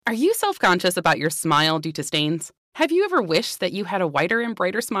Are you self-conscious about your smile due to stains? Have you ever wished that you had a whiter and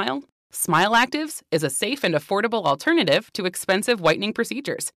brighter smile? Smile Actives is a safe and affordable alternative to expensive whitening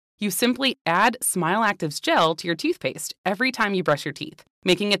procedures. You simply add Smile Actives gel to your toothpaste every time you brush your teeth,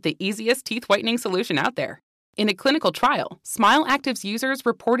 making it the easiest teeth whitening solution out there. In a clinical trial, Smile Actives users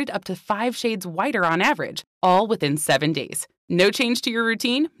reported up to 5 shades whiter on average, all within 7 days. No change to your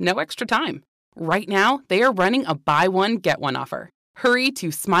routine, no extra time. Right now, they are running a buy one, get one offer. Hurry to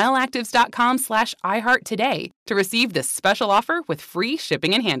smileactives.com/iHeart today to receive this special offer with free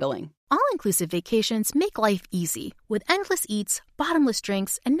shipping and handling. All-inclusive vacations make life easy with endless eats, bottomless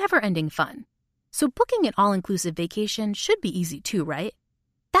drinks, and never-ending fun. So booking an all-inclusive vacation should be easy too, right?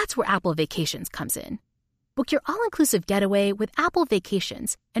 That's where Apple Vacations comes in. Book your all-inclusive getaway with Apple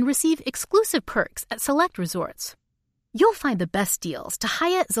Vacations and receive exclusive perks at select resorts. You'll find the best deals to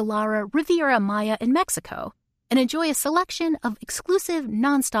Hyatt, Zilara, Riviera Maya in Mexico and enjoy a selection of exclusive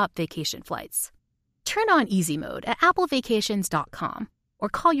non-stop vacation flights. Turn on easy mode at applevacations.com or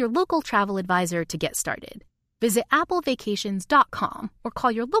call your local travel advisor to get started. Visit applevacations.com or call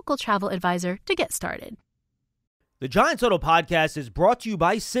your local travel advisor to get started. The Giants Huddle podcast is brought to you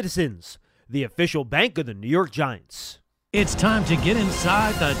by Citizens, the official bank of the New York Giants. It's time to get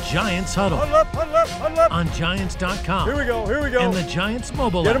inside the Giants Huddle. Huddle up. On Giants.com. Here we go. And the Giants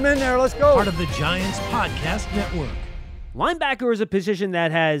mobile Get app. them in there. Let's go. Part of the Giants Podcast Network. Linebacker is a position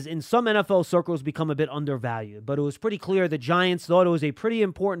that has, in some NFL circles, become a bit undervalued, but it was pretty clear the Giants thought it was a pretty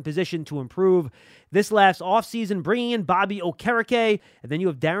important position to improve this last offseason, bringing in Bobby Okereke, and then you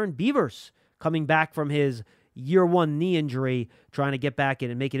have Darren Beavers coming back from his year one knee injury, trying to get back in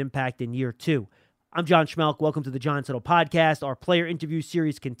and make an impact in year two. I'm John Schmelk. Welcome to the Giants Huddle podcast. Our player interview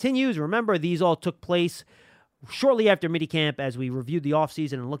series continues. Remember, these all took place shortly after minicamp as we reviewed the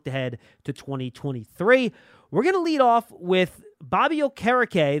offseason and looked ahead to 2023. We're going to lead off with Bobby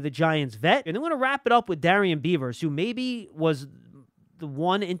Okereke, the Giants vet, and then we're going to wrap it up with Darren Beavers, who maybe was the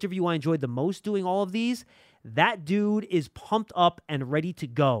one interview I enjoyed the most doing all of these. That dude is pumped up and ready to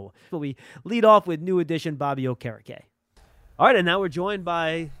go. But we lead off with new addition Bobby Okereke. All right, and now we're joined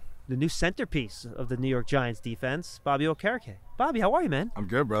by the new centerpiece of the New York Giants defense, Bobby Okereke. Bobby, how are you, man? I'm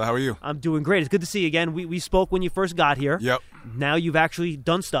good, brother. How are you? I'm doing great. It's good to see you again. We spoke when you first got here. Yep. Now you've actually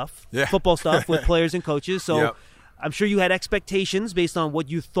done stuff, yeah. football stuff with players and coaches. So yep. I'm sure you had expectations based on what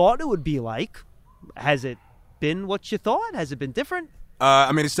you thought it would be like. Has it been what you thought? Has it been different?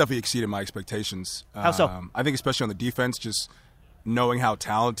 I mean, it's definitely exceeded my expectations. How so? I think especially on the defense, just knowing how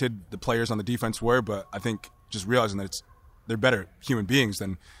talented the players on the defense were, but I think just realizing that they're better human beings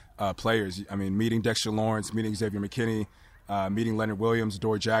than players. I mean, meeting Dexter Lawrence, meeting Xavier McKinney, meeting Leonard Williams,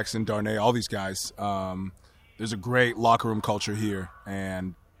 Dory Jackson, Darnay, all these guys. There's a great locker room culture here,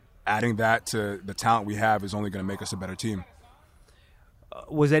 and adding that to the talent we have is only going to make us a better team.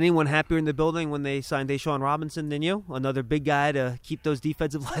 Was anyone happier in the building when they signed Deshaun Robinson than you? Another big guy to keep those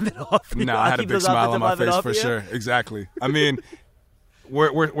defensive linemen off? No, I had a big smile on my face for sure. Exactly. I mean,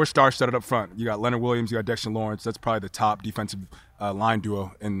 we're star-studded up front. You got Leonard Williams, you got Dexter Lawrence. That's probably the top defensive line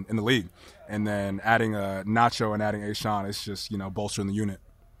duo in the league. And then adding Nacho and adding Ashawn, it's just, bolstering the unit.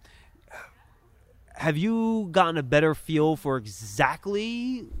 Have you gotten a better feel for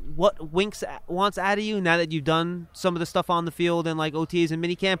exactly what Winks wants out of you now that you've done some of the stuff on the field and like OTAs and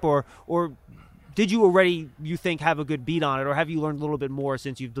minicamp, or did you already, you think, have a good beat on it, or have you learned a little bit more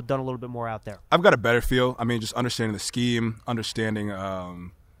since you've done a little bit more out there? I've got a better feel. I mean, just understanding the scheme, understanding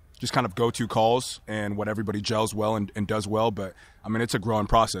just kind of go-to calls and what everybody gels well and does well. But, I mean, it's a growing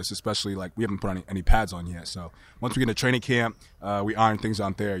process, especially like we haven't put any pads on yet. So once we get into training camp, we iron things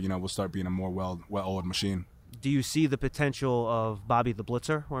out there, we'll start being a more well-oiled machine. Do you see the potential of Bobby the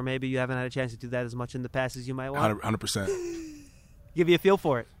Blitzer, or maybe you haven't had a chance to do that as much in the past as you might want? 100%. Give you a feel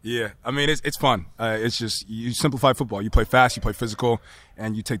for it. Yeah, I mean, it's fun. It's just you simplify football. You play fast, you play physical,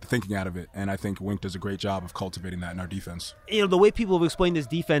 and you take the thinking out of it. And I think Wink does a great job of cultivating that in our defense. The way people have explained this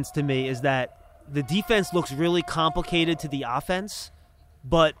defense to me is that the defense looks really complicated to the offense,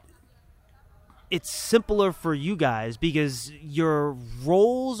 but it's simpler for you guys because your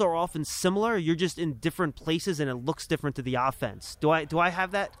roles are often similar. You're just in different places, and it looks different to the offense. Do I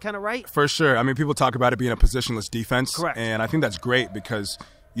have that kind of right? For sure. I mean, people talk about it being a positionless defense. Correct. And I think that's great because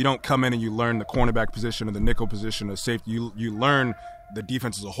you don't come in and you learn the cornerback position or the nickel position or safety. You learn the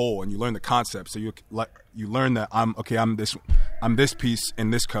defense as a whole, and you learn the concept. So you learn that I'm this piece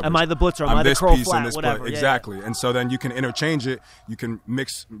in this coverage. Am I the blitzer? Am I the curl flat? Whatever. Exactly. Yeah. And so then you can interchange it. You can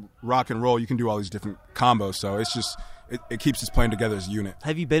mix rock and roll. You can do all these different combos. So it's just it keeps us playing together as a unit.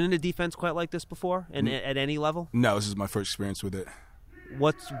 Have you been in a defense quite like this before, and at any level? No, this is my first experience with it.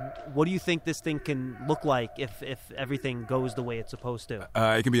 what do you think this thing can look like if everything goes the way it's supposed to?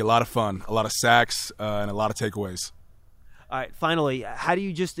 It can be a lot of fun, a lot of sacks, and a lot of takeaways. All right, finally, how do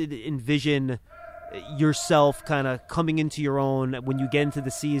you just envision yourself kind of coming into your own when you get into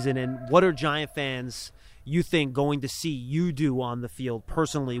the season, and what are Giant fans you think going to see you do on the field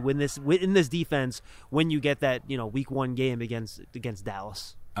personally in this defense when you get that week 1 game against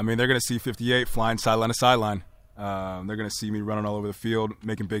Dallas? I mean, they're going to see 58 flying sideline to sideline. They're going to see me running all over the field,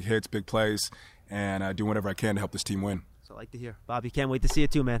 making big hits, big plays, and doing whatever I can to help this team win. So I like to hear. Bobby, can't wait to see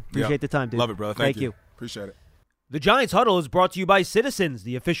it too, man. Appreciate the time, dude. Love it, brother. Thank you. Appreciate it. The Giants Huddle is brought to you by Citizens,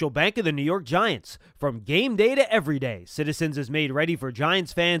 the official bank of the New York Giants. From game day to every day, Citizens is made ready for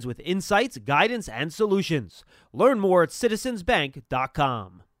Giants fans with insights, guidance, and solutions. Learn more at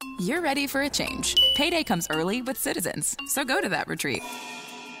citizensbank.com. You're ready for a change. Payday comes early with Citizens, so go to that retreat.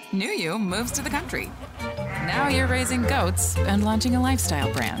 New you moves to the country. Now you're raising goats and launching a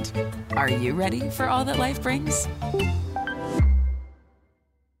lifestyle brand. Are you ready for all that life brings?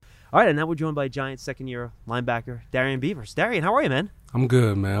 All right, and now we're joined by Giants second-year linebacker Darrian Beavers. Darrian, how are you, man? I'm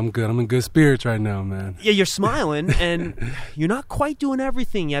good, man. I'm good. I'm in good spirits right now, man. Yeah, you're smiling, and you're not quite doing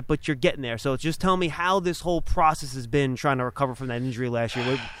everything yet, but you're getting there. So just tell me how this whole process has been trying to recover from that injury last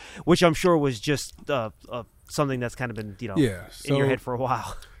year, which I'm sure was just something that's kind of been in your head for a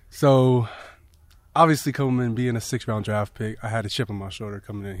while. So obviously coming in, being a 6th-round draft pick, I had a chip on my shoulder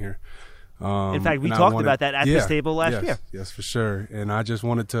coming in here. In fact, we talked about that at this table last year. Yes, for sure. And I just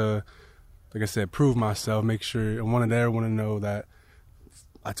wanted to, like I said, prove myself, make sure. I wanted everyone to know that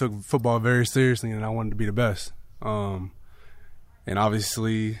I took football very seriously and I wanted to be the best. And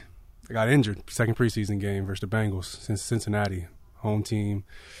obviously, I got injured. Second preseason game versus the Bengals since Cincinnati, home team.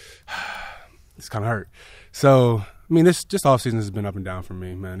 It's kind of hurt. So, I mean, this offseason has been up and down for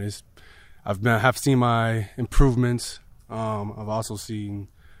me, man. I've seen my improvements. I've also seen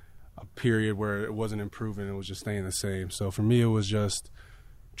a period where it wasn't improving, it was just staying the same. So for me, it was just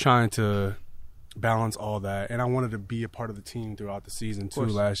trying to balance all that, and I wanted to be a part of the team throughout the season too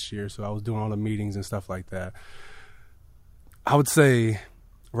last year, so I was doing all the meetings and stuff like that. I would say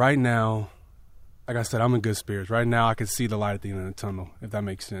right now, like I said, I'm in good spirits. Right now I can see the light at the end of the tunnel, if that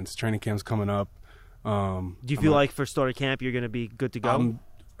makes sense. Training camp's coming up. Do you feel like for starter camp you're going to be good to go?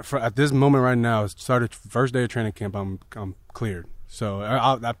 At this moment right now, started first day of training camp, I'm cleared. So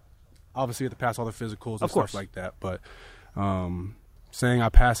I obviously have to pass all the physicals and stuff like that. But saying I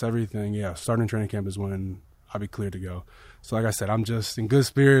pass everything, starting training camp is when I'll be clear to go. So like I said, I'm just in good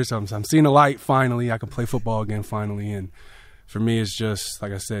spirits. I'm seeing the light finally. I can play football again finally. And for me, it's just,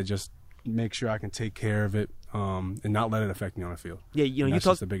 like I said, just make sure I can take care of it and not let it affect me on the field. Yeah, that's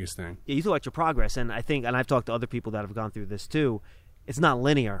just the biggest thing. Yeah, you talk about your progress. And I think, and I've talked to other people that have gone through this too, it's not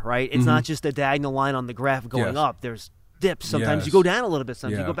linear, right? It's not just a diagonal line on the graph going up. There's dips. Sometimes you go down a little bit.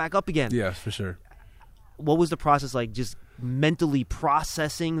 Sometimes you go back up again. Yes, for sure. What was the process like, just mentally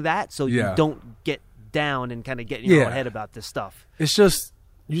processing that so you don't get down and kind of get in your own head about this stuff? It's just,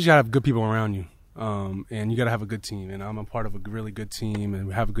 you just got to have good people around you, and you got to have a good team. And I'm a part of a really good team, and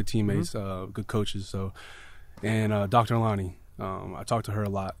we have good teammates, good coaches. So, and Dr. Alani, I talked to her a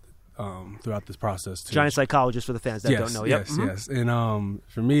lot throughout this process too. Giant psychologist for the fans that don't know. Yes. And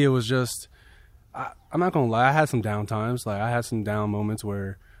for me, it was just, I'm not gonna lie, I had some down times. Like I had some down moments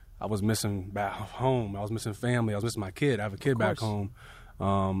where I was missing back home. I was missing family. I was missing my kid. I have a kid back home.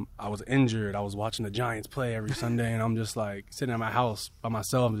 I was injured. I was watching the Giants play every Sunday, and I'm just like sitting at my house by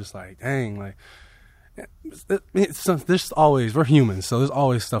myself. I'm just like, dang, like there's always, we're humans, so there's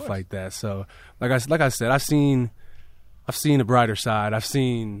always stuff like that. So like I said, I've seen the brighter side. I've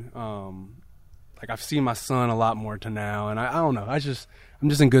seen my son a lot more to now, and I don't know. I'm just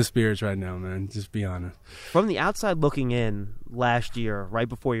in good spirits right now, man. Just be honest. From the outside looking in last year, right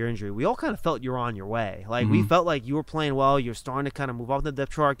before your injury, we all kind of felt you were on your way. Like we felt like you were playing well. You're starting to kind of move off the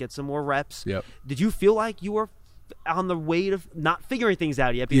depth chart, get some more reps. Yep. Did you feel like you were on the way to not figuring things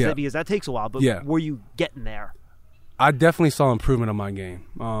out yet because that takes a while, but were you getting there? I definitely saw improvement in my game,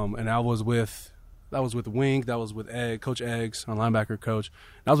 and that was with Wink, that was with Coach Eggs, our linebacker coach.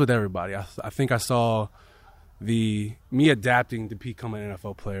 That was with everybody. I think I saw me adapting to become an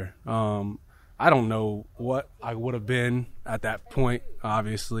NFL player. I don't know what I would have been at that point,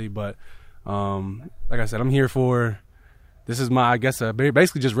 obviously, but like I said, I'm here for. This is my, I guess,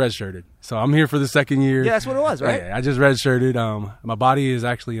 basically just redshirted. So I'm here for the second year. Yeah, that's what it was, right? Yeah, I just redshirted. My body is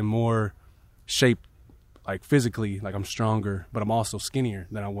actually in more shape, like physically, like I'm stronger, but I'm also skinnier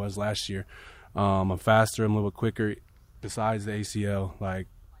than I was last year. I'm faster, I'm a little bit quicker. Besides the ACL, like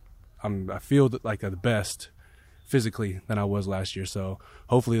I feel like the best physically than I was last year. So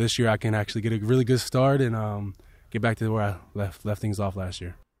hopefully this year I can actually get a really good start and get back to where I left things off last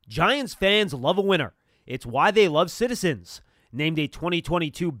year. Giants fans love a winner. It's why they love Citizens. Named a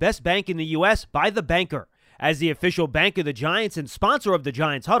 2022 Best Bank in the U.S. by The Banker. As the official bank of the Giants and sponsor of the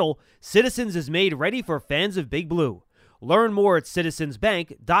Giants Huddle, Citizens is made ready for fans of Big Blue. Learn more at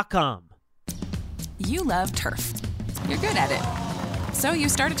citizensbank.com. You love turf. You're good at it. So you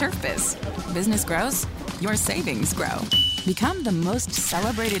start a turf biz. Business grows, your savings grow. Become the most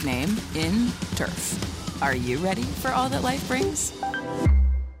celebrated name in turf. Are you ready for all that life brings?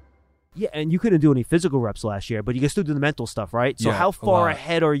 Yeah, and you couldn't do any physical reps last year, but you can still do the mental stuff, right? So Yeah, how far a lot.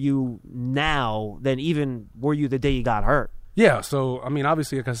 ahead are you now than even were you the day you got hurt? Yeah, so, I mean,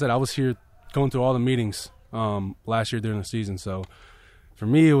 obviously, like I said, I was here going through all the meetings last year during the season. So for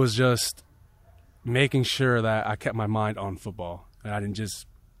me, it was just making sure that I kept my mind on football and I didn't just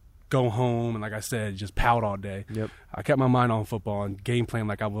go home and, like I said, just pout all day. Yep. I kept my mind on football and game plan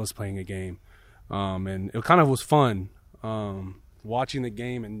like I was playing a game. And it kind of was fun watching the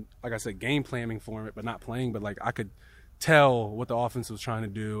game and, like I said, game planning for it, but not playing. But, like, I could tell what the offense was trying to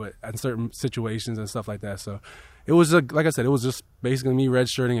do at certain situations and stuff like that. So it was, like I said, it was just basically me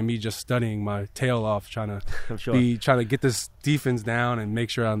redshirting and me just studying my tail off, trying to get this defense down and make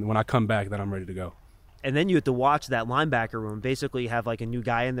sure when I come back that I'm ready to go. And then you had to watch that linebacker room basically have like a new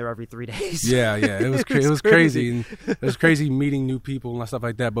guy in there every 3 days. Yeah. It was it was crazy. And it was crazy meeting new people and stuff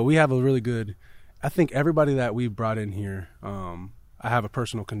like that. But we have a really good – I think everybody that we've brought in here, I have a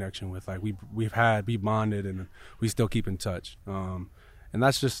personal connection with. Like we bonded and we still keep in touch. And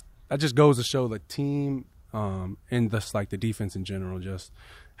that just goes to show the team and just like the defense in general, just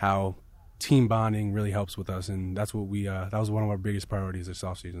how team bonding really helps with us. And that's what that was one of our biggest priorities this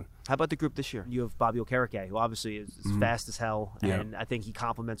offseason. How about the group this year? You have Bobby Okereke, who obviously is fast as hell, and I think he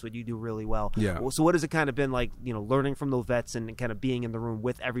complements what you do really well. Yeah. So what has it kind of been like, learning from those vets and kind of being in the room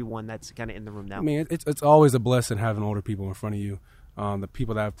with everyone that's kind of in the room now? I mean, it's always a blessing having older people in front of you, the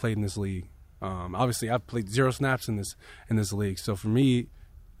people that have played in this league. Obviously, I've played 0 snaps in this league, so for me,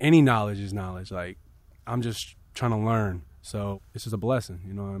 any knowledge is knowledge. Like, I'm just trying to learn. So it's just a blessing,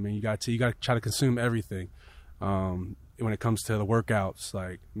 you know what I mean? You got to try to consume everything. When it comes to the workouts,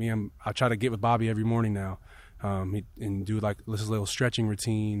 like I try to get with Bobby every morning now, and do like this little stretching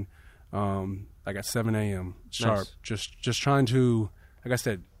routine, like at 7 a.m. sharp. Nice. Just trying to, like I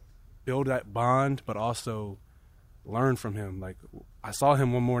said, build that bond, but also learn from him. Like I saw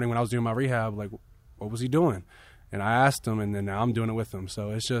him one morning when I was doing my rehab. Like, what was he doing? And I asked him, and then now I'm doing it with him.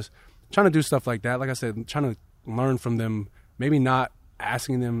 So it's just trying to do stuff like that. Like I said, trying to learn from them, maybe not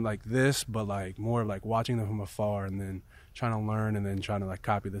asking them like this, but like more of like watching them from afar and then trying to learn and then trying to like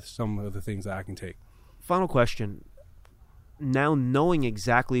copy some of the things that I can take. Final question. Now knowing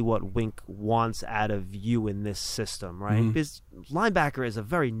exactly what Wink wants out of you in this system, right? Because linebacker is a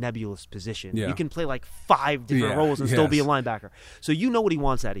very nebulous position. Yeah. You can play like 5 different roles and still be a linebacker. So you know what he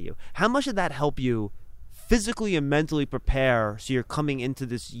wants out of you. How much did that help you physically and mentally prepare so you're coming into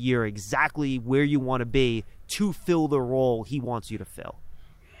this year exactly where you want to be to fill the role he wants you to fill?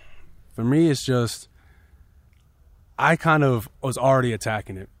 For me, it's just I kind of was already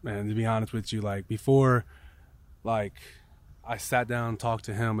attacking it, man, to be honest with you. Like before, like I sat down and talked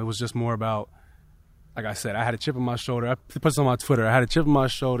to him, it was just more about, like I said, I had a chip on my shoulder. I put this on my Twitter. I had a chip on my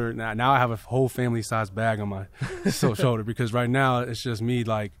shoulder. Now I have a whole family-sized bag on my shoulder because right now it's just me.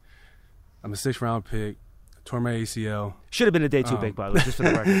 Like I'm a 6th round pick. Tore my ACL. Should have been a day 2 pick, by the way, just for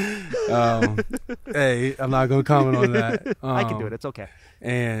the record. Hey, I'm not going to comment on that. I can do it. It's okay.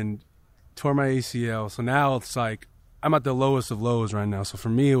 And tore my ACL. So now it's like I'm at the lowest of lows right now. So for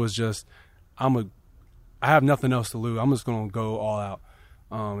me, it was just I have nothing else to lose. I'm just going to go all out.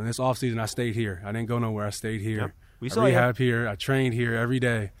 And this offseason, I stayed here. I didn't go nowhere. I stayed here. Yep. We I saw rehab here. I trained here every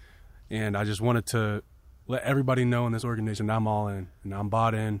day. And I just wanted to let everybody know in this organization that I'm all in and I'm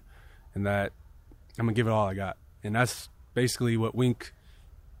bought in and that I'm going to give it all I got. And that's basically what Wink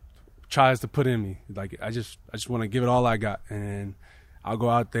tries to put in me. Like, I just want to give it all I got. And I'll go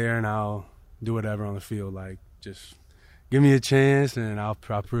out there and I'll do whatever on the field. Like, just give me a chance and I'll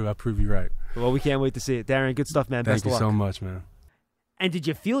prove you right. Well, we can't wait to see it. Darren, good stuff, man. Thank Best of luck. Thank you so much, man. And did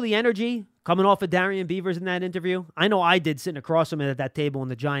you feel the energy coming off of Darian Beavers in that interview? I know I did, sitting across from him at that table in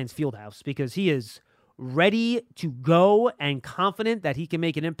the Giants field house, because he is ready to go and confident that he can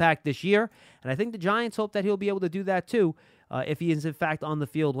make an impact this year. And I think the Giants hope that he'll be able to do that too if he is in fact on the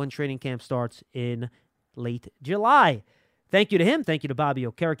field when training camp starts in late July. Thank you to him. Thank you to Bobby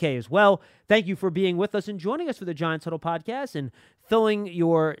Okereke as well. Thank you for being with us and joining us for the Giants Huddle podcast and filling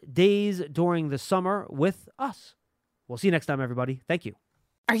your days during the summer with us. We'll see you next time, everybody. Thank you.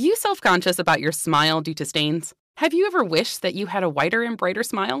 Are you self-conscious about your smile due to stains? Have you ever wished that you had a whiter and brighter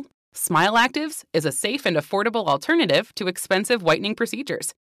smile? Smile Actives is a safe and affordable alternative to expensive whitening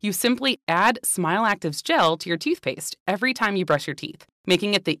procedures. You simply add Smile Actives gel to your toothpaste every time you brush your teeth,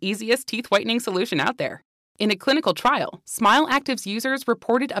 making it the easiest teeth whitening solution out there. In a clinical trial, Smile Actives users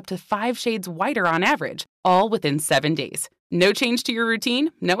reported up to 5 shades whiter on average, all within 7 days. No change to your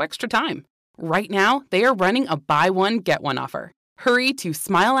routine, no extra time. Right now, they are running a buy one, get one offer. Hurry to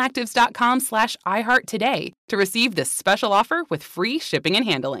smileactives.com/iHeart today to receive this special offer with free shipping and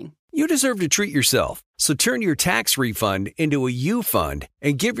handling. You deserve to treat yourself, so turn your tax refund into a U fund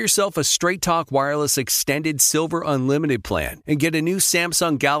and give yourself a Straight Talk Wireless Extended Silver Unlimited plan and get a new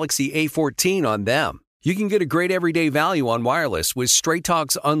Samsung Galaxy A14 on them. You can get a great everyday value on wireless with Straight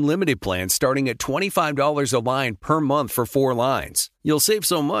Talk's unlimited plan starting at $25 a line per month for 4 lines. You'll save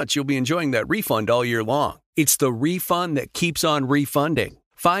so much you'll be enjoying that refund all year long. It's the refund that keeps on refunding.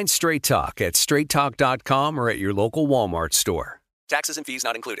 Find Straight Talk at straighttalk.com or at your local Walmart store. Taxes and fees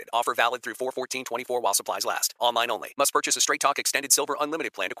not included. Offer valid through 4/14/24 while supplies last. Online only. Must purchase a Straight Talk Extended Silver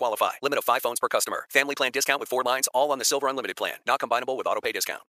Unlimited plan to qualify. Limit of 5 phones per customer. Family plan discount with 4 lines all on the Silver Unlimited plan. Not combinable with autopay discount.